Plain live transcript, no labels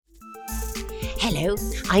Hello,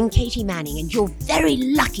 I'm Katie Manning, and you're very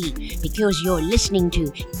lucky because you're listening to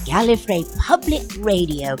Gallifrey Public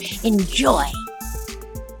Radio. Enjoy!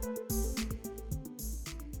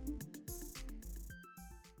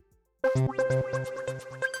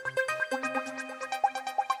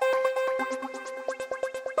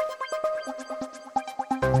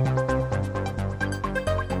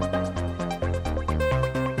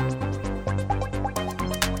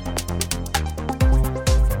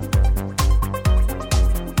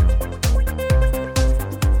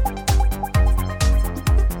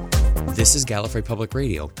 This is Gallifrey Public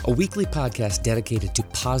Radio, a weekly podcast dedicated to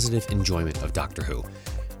positive enjoyment of Doctor Who.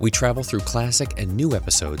 We travel through classic and new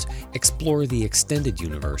episodes, explore the extended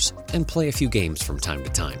universe, and play a few games from time to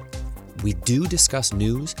time. We do discuss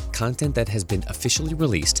news, content that has been officially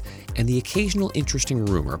released, and the occasional interesting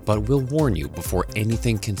rumor, but we'll warn you before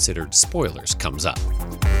anything considered spoilers comes up.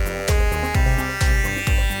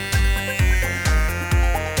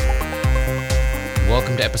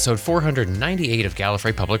 Welcome to episode 498 of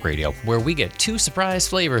Gallifrey Public Radio, where we get two surprise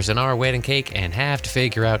flavors in our wedding cake and have to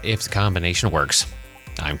figure out if the combination works.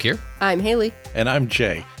 I'm Kier. I'm Haley. And I'm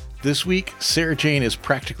Jay. This week, Sarah Jane is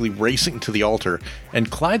practically racing to the altar, and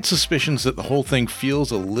Clyde's suspicions that the whole thing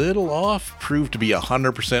feels a little off prove to be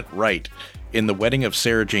 100% right in the wedding of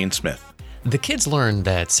Sarah Jane Smith. The kids learn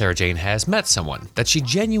that Sarah Jane has met someone that she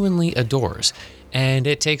genuinely adores, and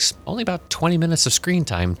it takes only about 20 minutes of screen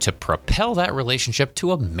time to propel that relationship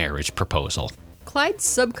to a marriage proposal. Clyde's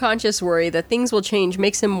subconscious worry that things will change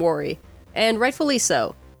makes him worry, and rightfully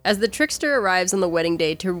so, as the trickster arrives on the wedding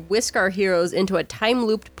day to whisk our heroes into a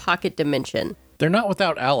time-looped pocket dimension. They're not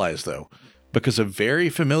without allies, though, because a very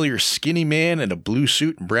familiar skinny man in a blue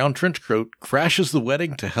suit and brown trench coat crashes the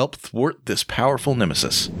wedding to help thwart this powerful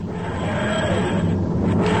nemesis.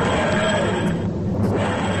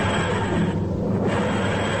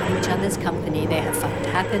 Each other's company, they have found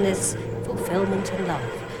happiness, fulfillment, and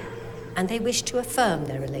love, and they wish to affirm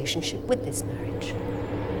their relationship with this marriage.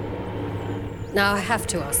 Now, I have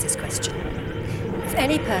to ask this question. If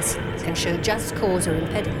any person can show just cause or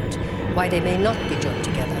impediment why they may not be joined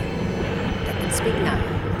together, let them speak now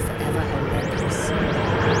or forever hold their peace.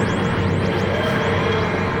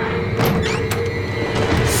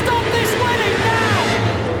 Stop this wedding now!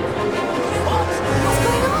 What? What's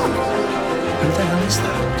going on? Who the hell is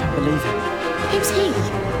that? I don't believe it. Who's he?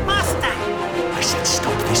 Master! I said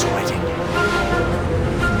stop this wedding.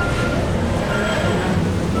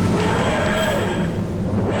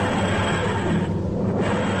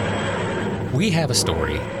 We have a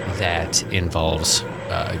story that involves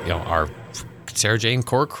our Sarah Jane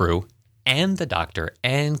core crew and the Doctor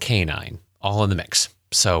and K9 all in the mix.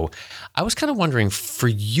 So I was kind of wondering for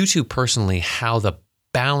you two personally how the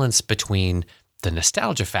balance between the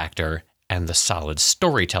nostalgia factor and the solid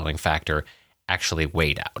storytelling factor actually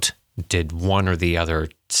weighed out. Did one or the other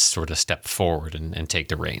sort of step forward and take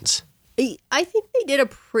the reins? I think they did a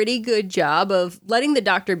pretty good job of letting the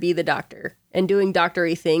Doctor be the Doctor and doing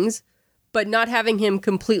doctor-y things, but not having him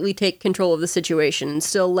completely take control of the situation and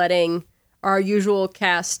still letting our usual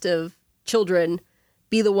cast of children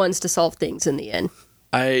be the ones to solve things in the end.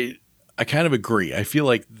 I kind of agree. I feel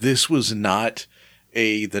like this was not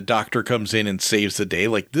the Doctor comes in and saves the day.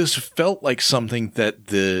 Like, this felt like something that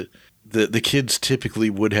the kids typically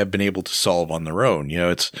would have been able to solve on their own. You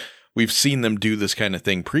know, we've seen them do this kind of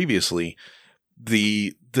thing previously.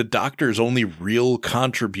 The Doctor's only real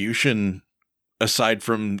contribution, aside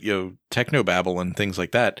from, technobabble and things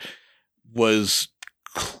like that, was,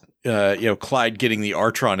 Clyde getting the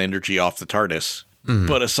Artron energy off the TARDIS. Mm-hmm.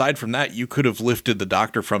 But aside from that, you could have lifted the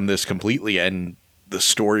Doctor from this completely and the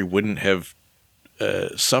story wouldn't have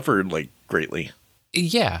suffered greatly.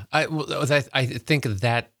 Yeah, I think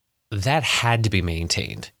that had to be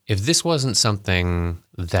maintained. If this wasn't something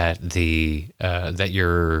that that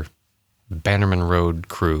your Bannerman Road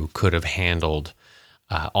crew could have handled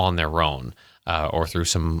on their own, or through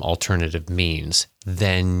some alternative means,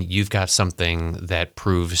 then you've got something that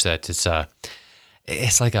proves that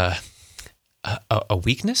it's like a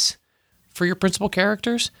weakness for your principal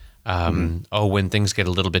characters. When things get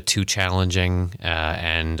a little bit too challenging,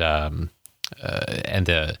 and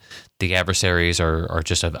the adversaries are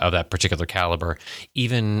just of that particular caliber,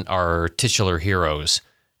 even our titular heroes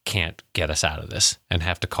can't get us out of this and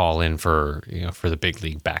have to call in for the big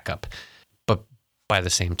league backup. But by the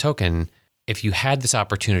same token, if you had this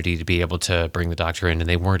opportunity to be able to bring the Doctor in and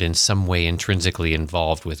they weren't in some way intrinsically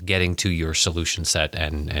involved with getting to your solution set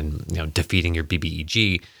and defeating your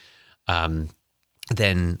BBEG,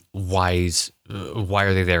 then why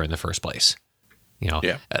are they there in the first place?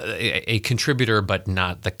 A contributor, but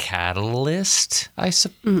not the catalyst, I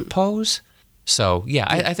suppose. So yeah,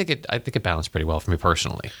 I think it balanced pretty well for me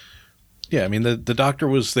personally. Yeah, I mean the doctor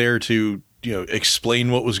was there to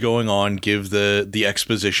explain what was going on, give the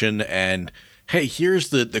exposition, and hey, here's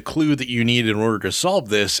the clue that you need in order to solve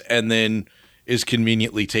this, and then is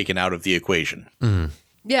conveniently taken out of the equation. Mm.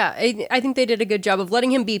 Yeah, I think they did a good job of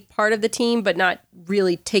letting him be part of the team, but not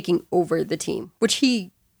really taking over the team, which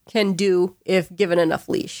he can do if given enough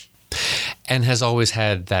leash. And has always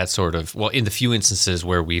had that sort of, well, in the few instances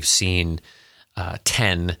where we've seen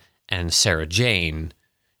Ten and Sarah Jane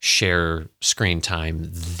share screen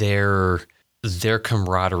time, their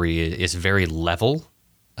camaraderie is very level.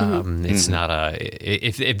 It's not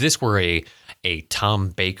if this were a Tom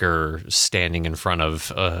Baker standing in front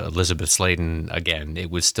of Elizabeth Sladen again, it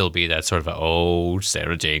would still be that sort of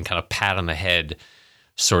Sarah Jane kind of pat on the head,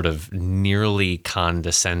 sort of nearly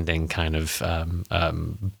condescending kind of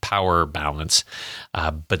power balance.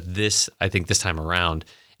 But I think this time around,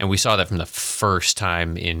 and we saw that from the first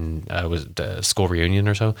time in was it the school reunion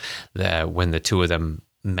or so, that when the two of them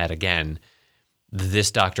met again, this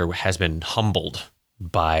doctor has been humbled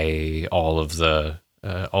by all of the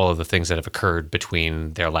things that have occurred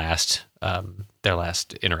between their last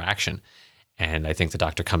interaction, and I think the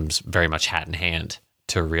doctor comes very much hat in hand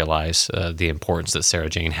to realize the importance that Sarah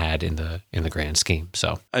Jane had in the grand scheme.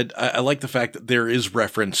 So I like the fact that there is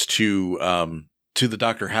reference to the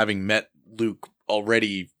doctor having met Luke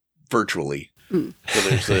already virtually. So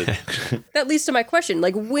there's that leads to my question: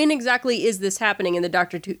 like, when exactly is this happening in the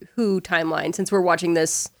Doctor Who timeline? Since we're watching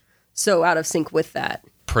this so out of sync with that.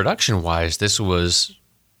 Production wise, this was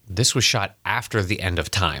shot after the end of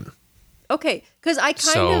time. Okay, because I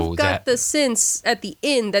kind of got the sense at the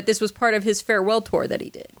end that this was part of his farewell tour that he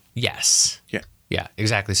did. Yes. Yeah,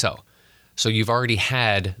 exactly. So you've already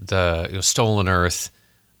had the Stolen Earth,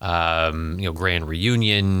 grand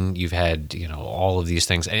reunion. You've had all of these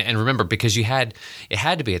things, and remember, because it had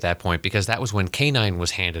to be at that point, because that was when K9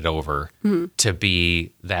 was handed over to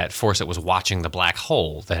be that force that was watching the black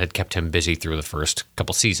hole that had kept him busy through the first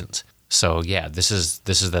couple seasons. So yeah, this is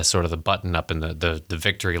the sort of the button up in the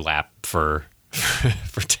victory lap for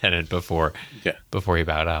Tennant before he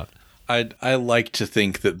bowed out. I like to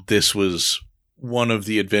think that this was one of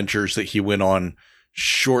the adventures that he went on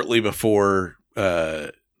shortly before.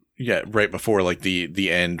 Right before like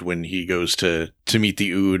the end, when he goes to meet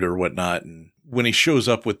the Ood or whatnot, and when he shows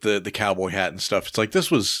up with the cowboy hat and stuff, it's like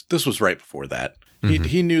this was right before that. Mm-hmm.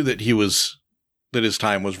 He knew that that his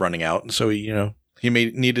time was running out, and so he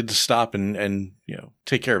needed to stop and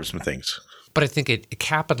take care of some things. But I think it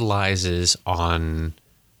capitalizes on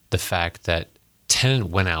the fact that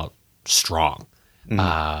Tennant went out strong,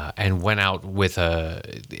 and went out with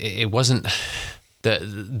it wasn't.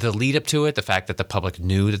 The lead up to it, the fact that the public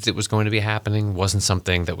knew that it was going to be happening, wasn't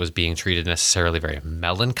something that was being treated necessarily very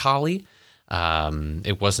melancholy.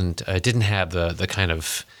 It wasn't. It didn't have the kind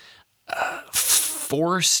of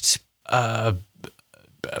forced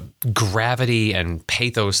gravity and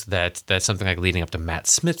pathos that something like leading up to Matt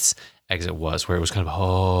Smith's exit was, where it was kind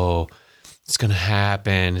of it's going to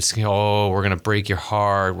happen. We're going to break your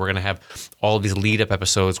heart. We're going to have all these lead-up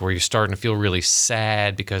episodes where you're starting to feel really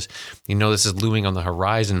sad because this is looming on the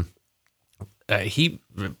horizon.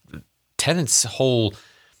 Tennant's whole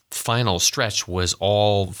final stretch was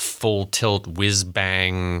all full tilt, whiz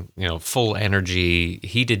bang, full energy.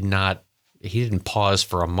 He didn't pause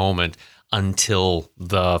for a moment until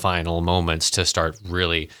the final moments to start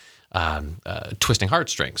really twisting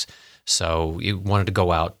heartstrings. So he wanted to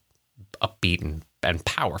go out upbeat and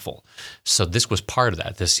powerful. So this was part of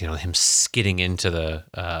that. This, him skidding into the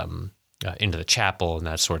chapel and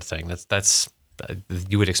that sort of thing. That's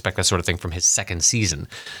you would expect that sort of thing from his second season,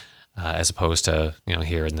 as opposed to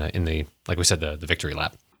here in the like we said, the victory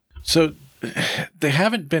lap. So they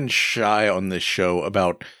haven't been shy on this show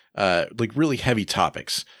about like really heavy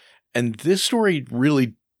topics, and this story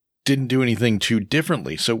really didn't do anything too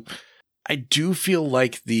differently. So I do feel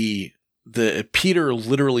like the Peter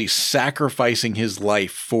literally sacrificing his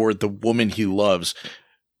life for the woman he loves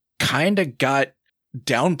kind of got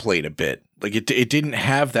downplayed a bit. Like it didn't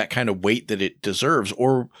have that kind of weight that it deserves.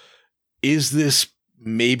 Or is this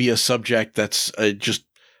maybe a subject that's just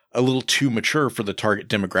a little too mature for the target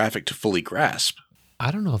demographic to fully grasp?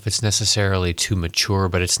 I don't know if it's necessarily too mature,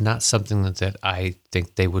 but it's not something that I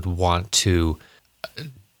think they would want to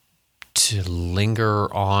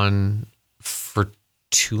linger on for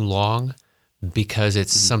too long, because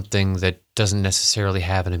it's something that doesn't necessarily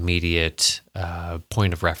have an immediate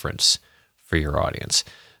point of reference for your audience.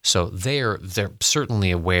 So they're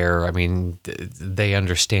certainly aware. I mean, they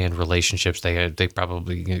understand relationships. They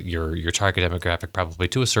probably your target demographic probably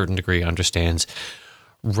to a certain degree understands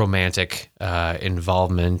romantic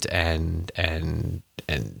involvement and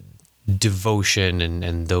devotion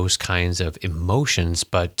and those kinds of emotions,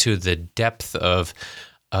 but to the depth of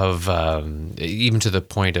even to the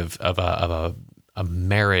point of a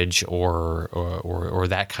marriage or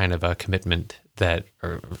that kind of a commitment that,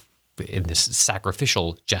 or in this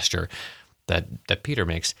sacrificial gesture that Peter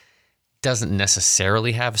makes, doesn't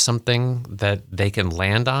necessarily have something that they can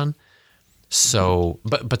land on. So,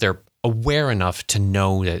 but they're aware enough to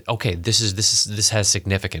know that, okay, this has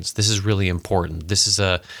significance. This is really important. This is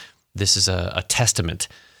a testament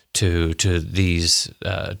to these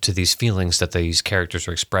feelings that these characters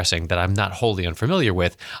are expressing that I'm not wholly unfamiliar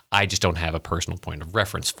with. I just don't have a personal point of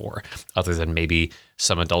reference for, other than maybe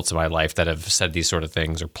some adults in my life that have said these sort of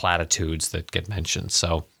things or platitudes that get mentioned.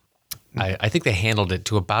 So I think they handled it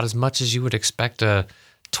to about as much as you would expect a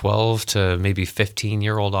 12 to maybe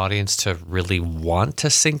 15-year-old audience to really want to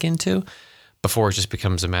sink into, before it just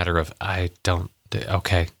becomes a matter of,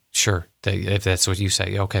 okay, sure, if that's what you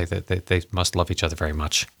say, okay, they must love each other very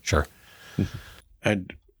much, sure.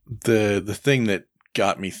 And the thing that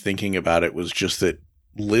got me thinking about it was just that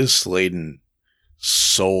Liz Sladen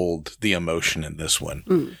sold the emotion in this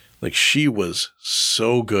one. Like, she was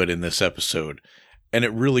so good in this episode, and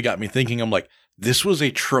it really got me thinking. I'm like, this was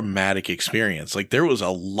a traumatic experience. Like, there was a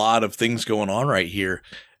lot of things going on right here,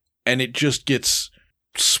 and it just gets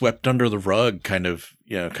swept under the rug kind of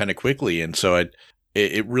quickly. And so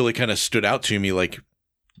it really kind of stood out to me, like,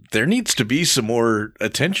 there needs to be some more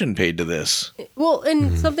attention paid to this. Well,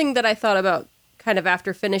 and something that I thought about kind of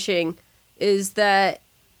after finishing is that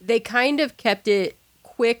they kind of kept it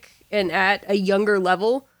quick and at a younger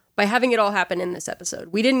level by having it all happen in this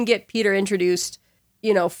episode. We didn't get Peter introduced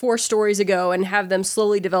 4 stories ago and have them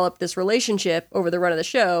slowly develop this relationship over the run of the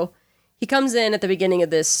show. He comes in at the beginning of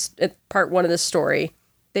this, at part 1 of this story.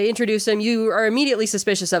 They introduce him. You are immediately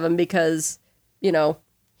suspicious of him because, he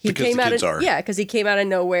came out of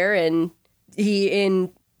nowhere, and he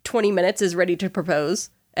in 20 minutes is ready to propose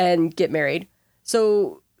and get married.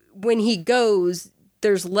 So when he goes,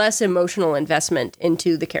 there's less emotional investment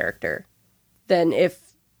into the character than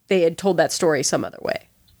if they had told that story some other way.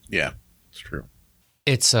 Yeah, it's true.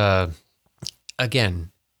 It's,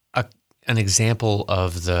 again, an example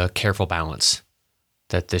of the careful balance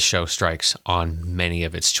that this show strikes on many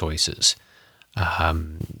of its choices.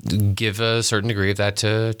 Give a certain degree of that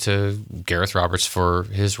to Gareth Roberts for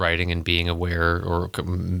his writing and being aware, or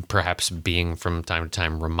perhaps being from time to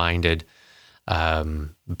time reminded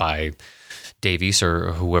by Davies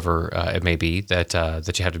or whoever it may be that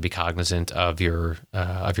you have to be cognizant of your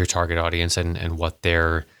target audience and what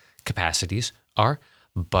their capacities are.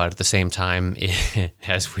 But at the same time,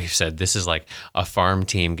 as we've said, this is like a farm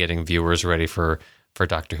team getting viewers ready for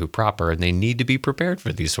Doctor Who proper, and they need to be prepared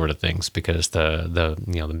for these sort of things because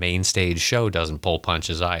the main stage show doesn't pull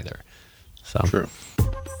punches either. So true.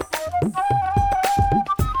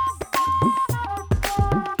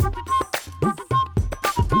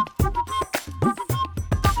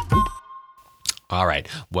 All right.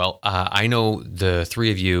 Well, I know the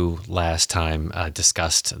 3 of you last time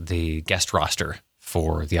discussed the guest roster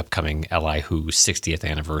for the upcoming Li Who 60th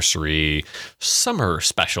anniversary summer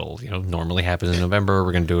special. Normally happens in November.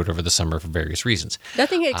 We're going to do it over the summer for various reasons.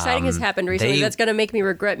 Nothing exciting has happened recently that's going to make me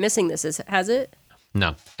regret missing this, has it?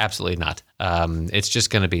 No, absolutely not. It's just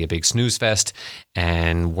going to be a big snooze fest,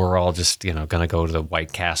 and we're all just going to go to the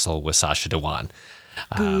White Castle with Sacha Dhawan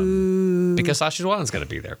because Sacha Dhawan's going to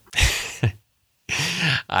be there.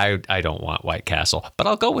 I don't want White Castle, but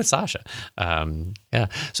I'll go with Sasha. Yeah.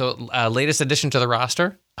 So latest addition to the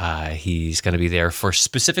roster, he's going to be there for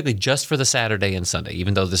specifically just for the Saturday and Sunday.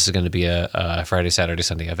 Even though this is going to be a Friday, Saturday,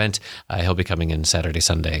 Sunday event, he'll be coming in Saturday,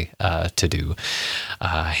 Sunday to do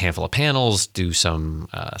a handful of panels, do some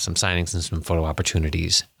signings and some photo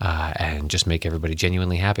opportunities, and just make everybody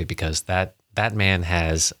genuinely happy because that man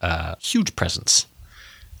has a huge presence.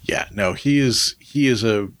 Yeah. No, he is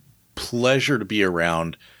a pleasure to be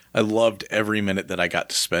around. I loved every minute that I got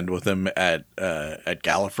to spend with him at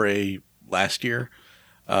Gallifrey last year.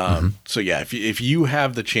 So yeah, if you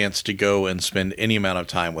have the chance to go and spend any amount of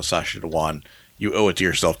time with Sacha Dhawan, you owe it to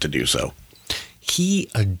yourself to do so. He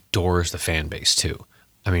adores the fan base too.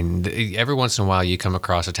 I mean, every once in a while you come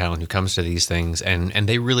across a talent who comes to these things and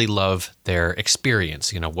they really love their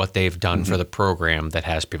experience, what they've done for the program that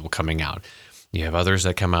has people coming out. You have others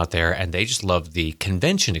that come out there and they just love the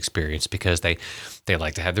convention experience because they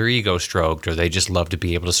like to have their ego stroked, or they just love to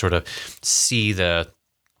be able to sort of see the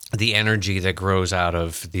energy that grows out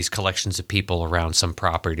of these collections of people around some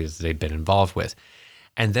property that they've been involved with.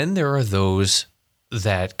 And then there are those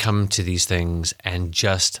that come to these things and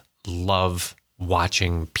just love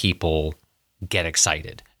watching people get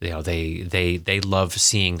excited. You know, they love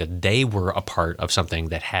seeing that they were a part of something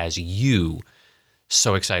that has you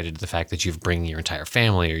so excited. The fact that you've bringing your entire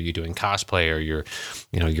family, or you're doing cosplay, or you're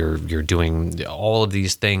doing all of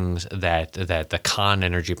these things that the con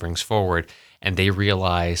energy brings forward, and they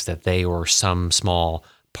realize that they were some small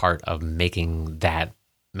part of making that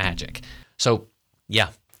magic. So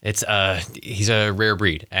yeah, it's he's a rare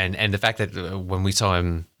breed, and the fact that when we saw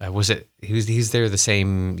him, he's there the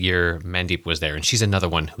same year Mandeep was there, and she's another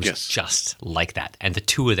one who's just like that, and the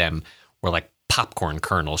two of them were like popcorn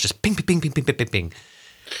kernels, just ping, ping, ping, ping, ping, ping, ping.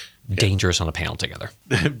 Dangerous on a panel together.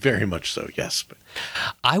 Very much so, yes.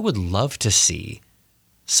 I would love to see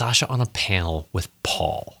Sasha on a panel with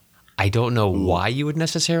Paul. I don't know why you would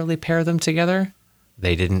necessarily pair them together.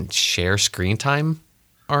 They didn't share screen time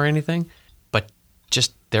or anything, but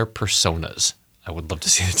just their personas. I would love to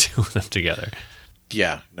see the two of them together.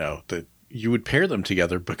 Yeah, no, you would pair them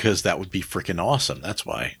together because that would be freaking awesome. That's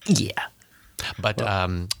why. Yeah. But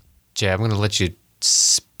Jay, I'm going to let you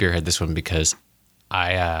spearhead this one because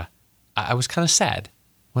I was kind of sad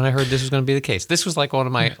when I heard this was going to be the case. This was like one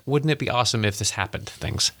of my, wouldn't it be awesome if this happened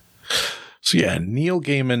things. So yeah, Neil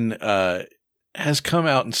Gaiman has come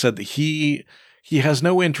out and said that he has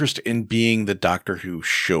no interest in being the Doctor Who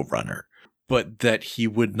showrunner, but that he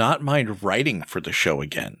would not mind writing for the show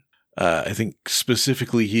again. I think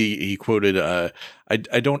specifically he quoted, I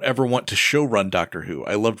don't ever want to showrun Doctor Who.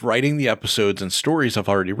 I loved writing the episodes and stories I've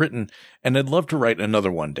already written, and I'd love to write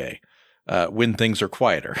another one day when things are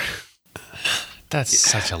quieter. That's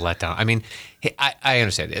such a letdown. I mean, I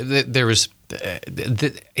understand. There was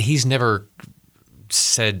he's never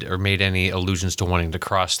said or made any allusions to wanting to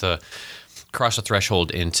cross the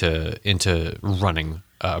threshold into running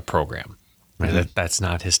a program. Right? That's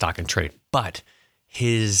not his stock and trade. But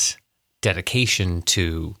his dedication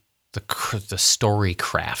to the story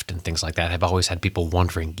craft and things like that have always had people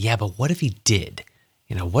wondering, yeah, but what if he did?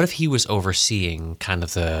 You know, what if he was overseeing kind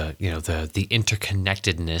of the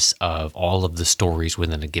interconnectedness of all of the stories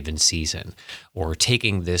within a given season, or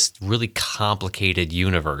taking this really complicated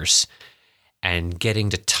universe and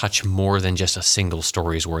getting to touch more than just a single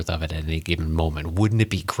story's worth of it at any given moment? Wouldn't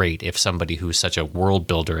it be great if somebody who's such a world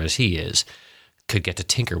builder as he is could get to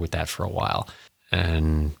tinker with that for a while?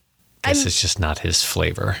 And this is just not his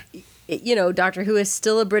flavor. You know, Doctor Who is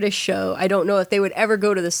still a British show. I don't know if they would ever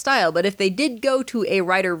go to the style, but if they did go to a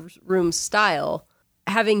writer's room style,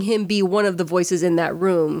 having him be one of the voices in that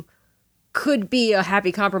room could be a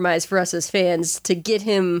happy compromise for us as fans to get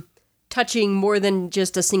him touching more than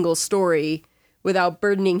just a single story without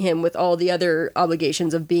burdening him with all the other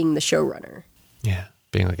obligations of being the showrunner. Yeah,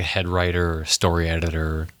 being like a head writer or story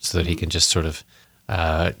editor so that he can just sort of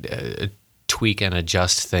tweak and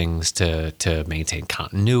adjust things to maintain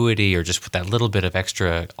continuity, or just with that little bit of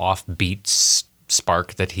extra offbeat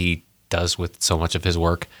spark that he does with so much of his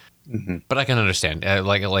work. Mm-hmm. But I can understand,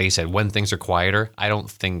 like you said, when things are quieter, I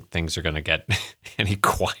don't think things are going to get any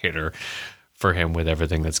quieter for him with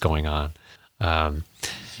everything that's going on.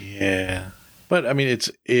 Yeah, but I mean,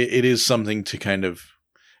 it is something to kind of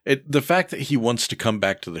the fact that he wants to come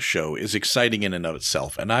back to the show is exciting in and of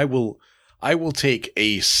itself, and I will take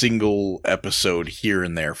a single episode here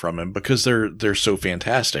and there from him because they're so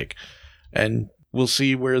fantastic, and we'll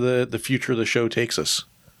see where the future of the show takes us.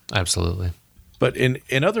 Absolutely. But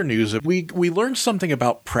in other news, we learned something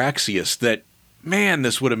about Praxeus that, man,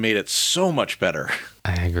 this would have made it so much better.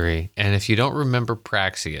 I agree. And if you don't remember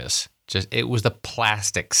Praxeus, it was the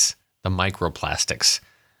microplastics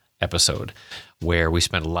episode where we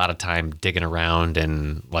spent a lot of time digging around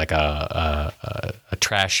in like a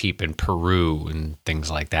trash heap in Peru and things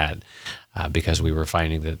like that, because we were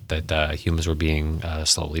finding that humans were being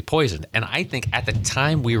slowly poisoned. And I think at the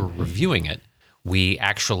time we were reviewing it, we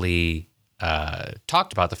actually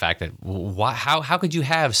talked about the fact that how could you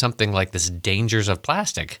have something like this dangers of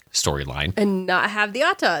plastic storyline and not have the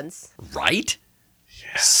Autons, right?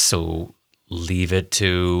 Yeah. So leave it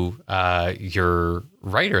to your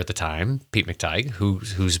writer at the time, Pete McTighe,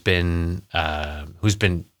 who's been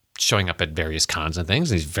showing up at various cons and things.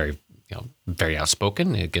 And he's very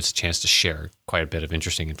outspoken. He gets a chance to share quite a bit of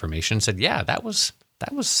interesting information. Said, yeah, that was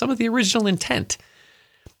some of the original intent,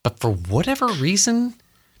 but for whatever reason,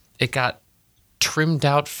 it got trimmed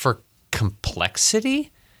out for complexity.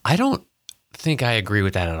 I don't think I agree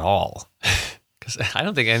with that at all. Because I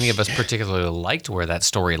don't think any of us particularly liked where that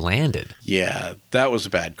story landed. Yeah, that was a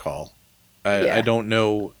bad call. I don't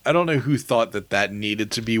know who thought that needed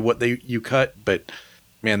to be what you cut, but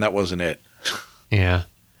man, that wasn't it. Yeah,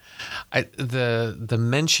 the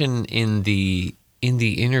mention in the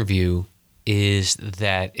interview is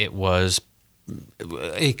that it was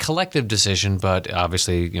a collective decision, but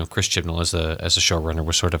obviously, Chris Chibnall as a showrunner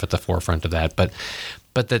was sort of at the forefront of that.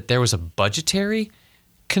 But that there was a budgetary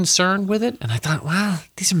concern with it, and I thought, wow,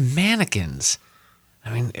 these are mannequins.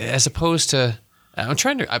 I mean, as opposed to,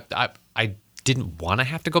 I didn't want to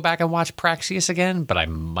have to go back and watch Praxeus again, but I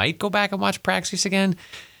might go back and watch Praxeus again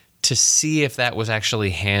to see if that was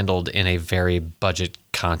actually handled in a very budget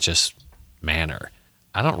conscious manner.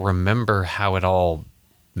 I don't remember how it all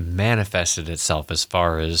manifested itself as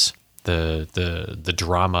far as the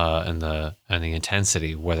drama and the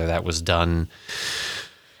intensity, whether that was done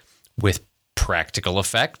with practical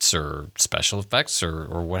effects or special effects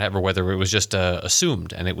or whatever, whether it was just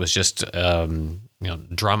assumed and it was just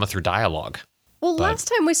drama through dialogue. Well, last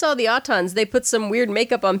time we saw the Autons, they put some weird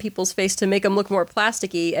makeup on people's face to make them look more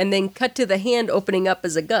plasticky and then cut to the hand opening up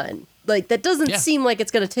as a gun. Like, that doesn't seem like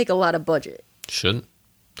it's going to take a lot of budget. Shouldn't.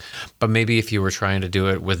 But maybe if you were trying to do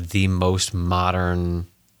it with the most modern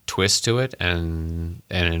twist to it and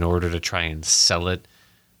in order to try and sell it,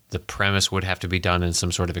 the premise would have to be done in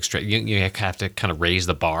some sort of you have to kind of raise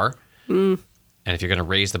the bar. Mm. And if you're going to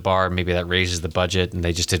raise the bar, maybe that raises the budget, and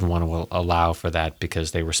they just didn't want to allow for that because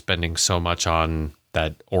they were spending so much on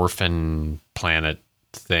that orphan planet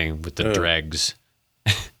thing with the dregs.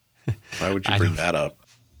 Why would you bring that up?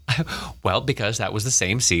 Well, because that was the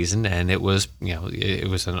same season, and it was it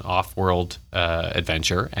was an off-world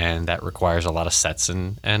adventure, and that requires a lot of sets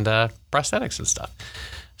and prosthetics and stuff.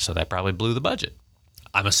 So that probably blew the budget.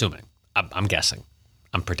 I'm assuming. I'm guessing.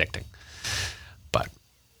 I'm predicting. But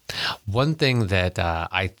one thing that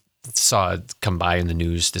I saw come by in the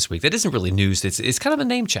news this week that isn't really news, it's kind of a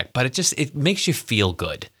name check, but it makes you feel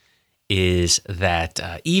good, is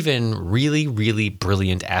that even really, really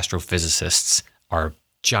brilliant astrophysicists are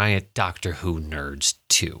giant Doctor Who nerds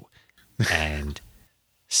too. And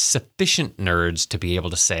sufficient nerds to be able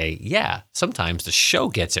to say, yeah, sometimes the show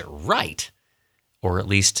gets it right, or at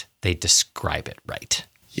least they describe it right.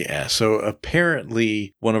 Yeah, so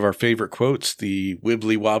apparently one of our favorite quotes, the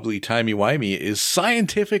wibbly wobbly timey wimey, is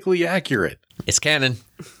scientifically accurate. It's canon.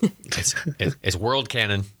 It's world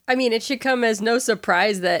canon. I mean, it should come as no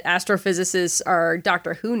surprise that astrophysicists are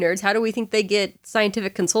Doctor Who nerds. How do we think they get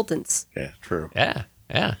scientific consultants? Yeah, true. Yeah.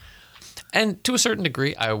 And to a certain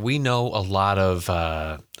degree, we know a lot of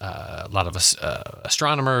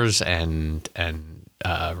astronomers and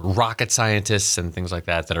rocket scientists and things like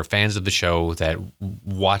that are fans of the show that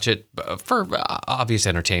watch it for obvious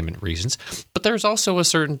entertainment reasons. But there's also a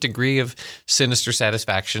certain degree of sinister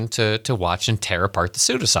satisfaction to watch and tear apart the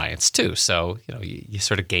pseudoscience too. So you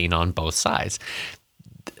sort of gain on both sides.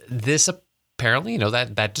 This apparently,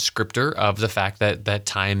 that descriptor of the fact that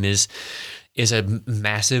time is a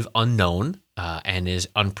massive unknown and is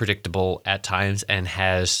unpredictable at times and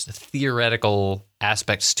has theoretical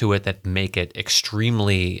aspects to it that make it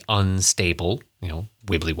extremely unstable,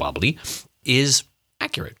 wibbly wobbly, is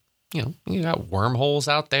accurate. You got wormholes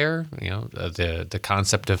out there. The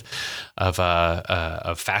concept of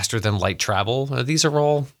faster than light travel. These are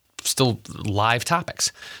all still live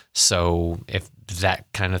topics. So if that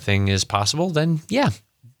kind of thing is possible, then yeah,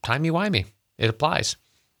 timey-wimey, it applies.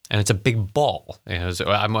 And it's a big ball.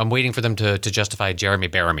 So I'm waiting for them to justify Jeremy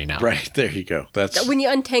Bearimy now. Right, there you go. That's when you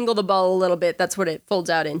untangle the ball a little bit, that's what it folds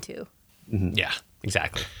out into. Mm-hmm. Yeah,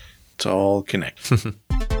 exactly. It's all connected.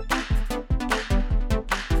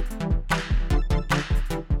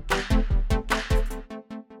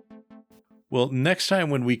 Well, next time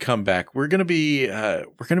when we come back, we're gonna be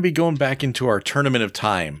going back into our tournament of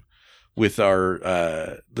time with our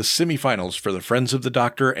the semifinals for the Friends of the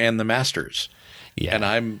Doctor and the Masters. Yeah.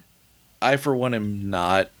 And I for one am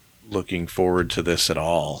not looking forward to this at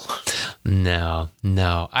all. No.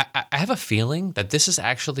 I have a feeling that this is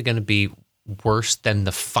actually going to be worse than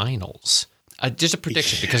the finals. Just a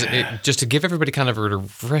prediction, because just to give everybody kind of a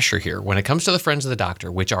refresher here, when it comes to the Friends of the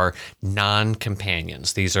Doctor, which are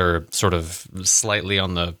non-companions, these are sort of slightly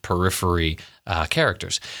on the periphery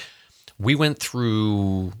characters. We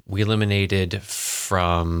eliminated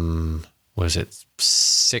from, was it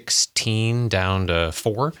 16 down to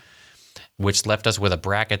 4, which left us with a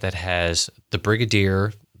bracket that has the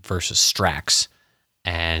Brigadier versus Strax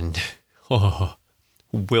and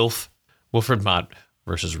Wilfred Mott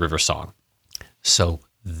versus River Song. So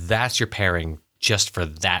that's your pairing just for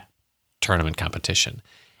that tournament competition.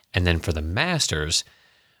 And then for the Masters,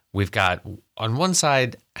 we've got on one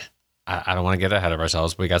side, I don't want to get ahead of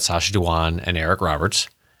ourselves, but we got Sacha Dhawan and Eric Roberts.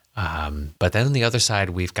 But then on the other side,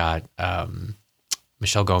 we've got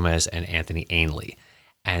Michelle Gomez and Anthony Ainley.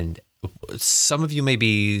 And some of you may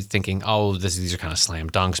be thinking, oh, these are kind of slam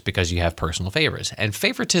dunks because you have personal favorites. And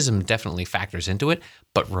favoritism definitely factors into it.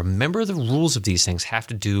 But remember, the rules of these things have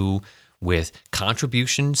to do with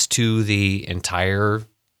contributions to the entire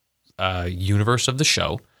universe of the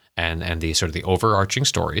show and the sort of the overarching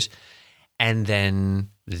stories. And then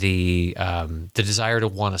the desire to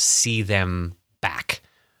want to see them back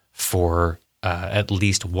for at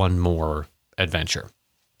least one more adventure.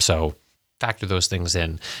 So factor those things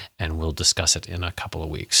in, and we'll discuss it in a couple of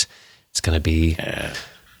weeks. It's going to be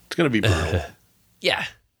brutal. Yeah.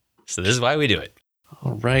 So this is why we do it.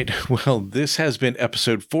 All right. Well, this has been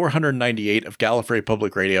episode 498 of Gallifrey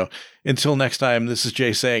Public Radio. Until next time, this is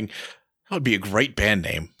Jay saying, that would be a great band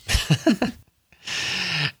name.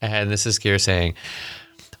 And this is Kier saying,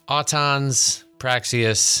 Autons,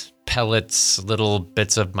 Praxius, pellets, little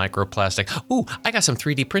bits of microplastic. Ooh, I got some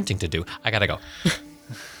 3D printing to do. I gotta go.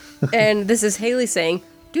 And this is Haley saying,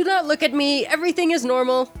 do not look at me. Everything is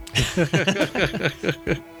normal.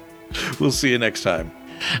 We'll see you next time.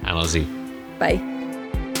 And I'll see. Bye.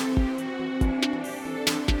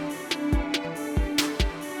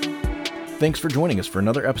 Thanks for joining us for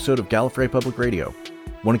another episode of Gallifrey Public Radio.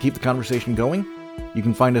 Want to keep the conversation going? You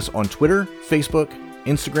can find us on Twitter, Facebook,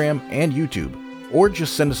 Instagram, and YouTube, or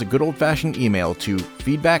just send us a good old-fashioned email to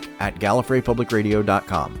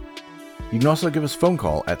feedback@gallifreypublicradio.com. You can also give us a phone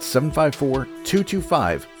call at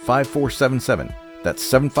 754-225-5477. That's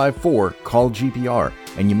 754-CALL-GPR,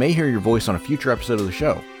 and you may hear your voice on a future episode of the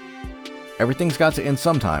show. Everything's got to end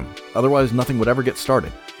sometime, otherwise nothing would ever get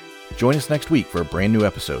started. Join us next week for a brand new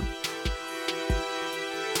episode.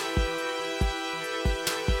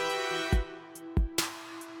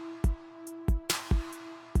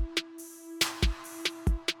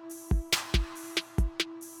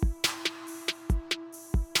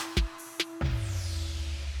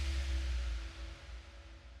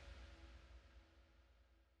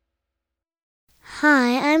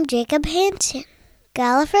 Hi, I'm Jacob Hansen.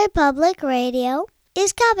 Gallifrey Public Radio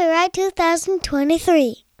is copyright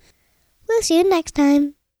 2023. We'll see you next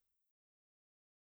time.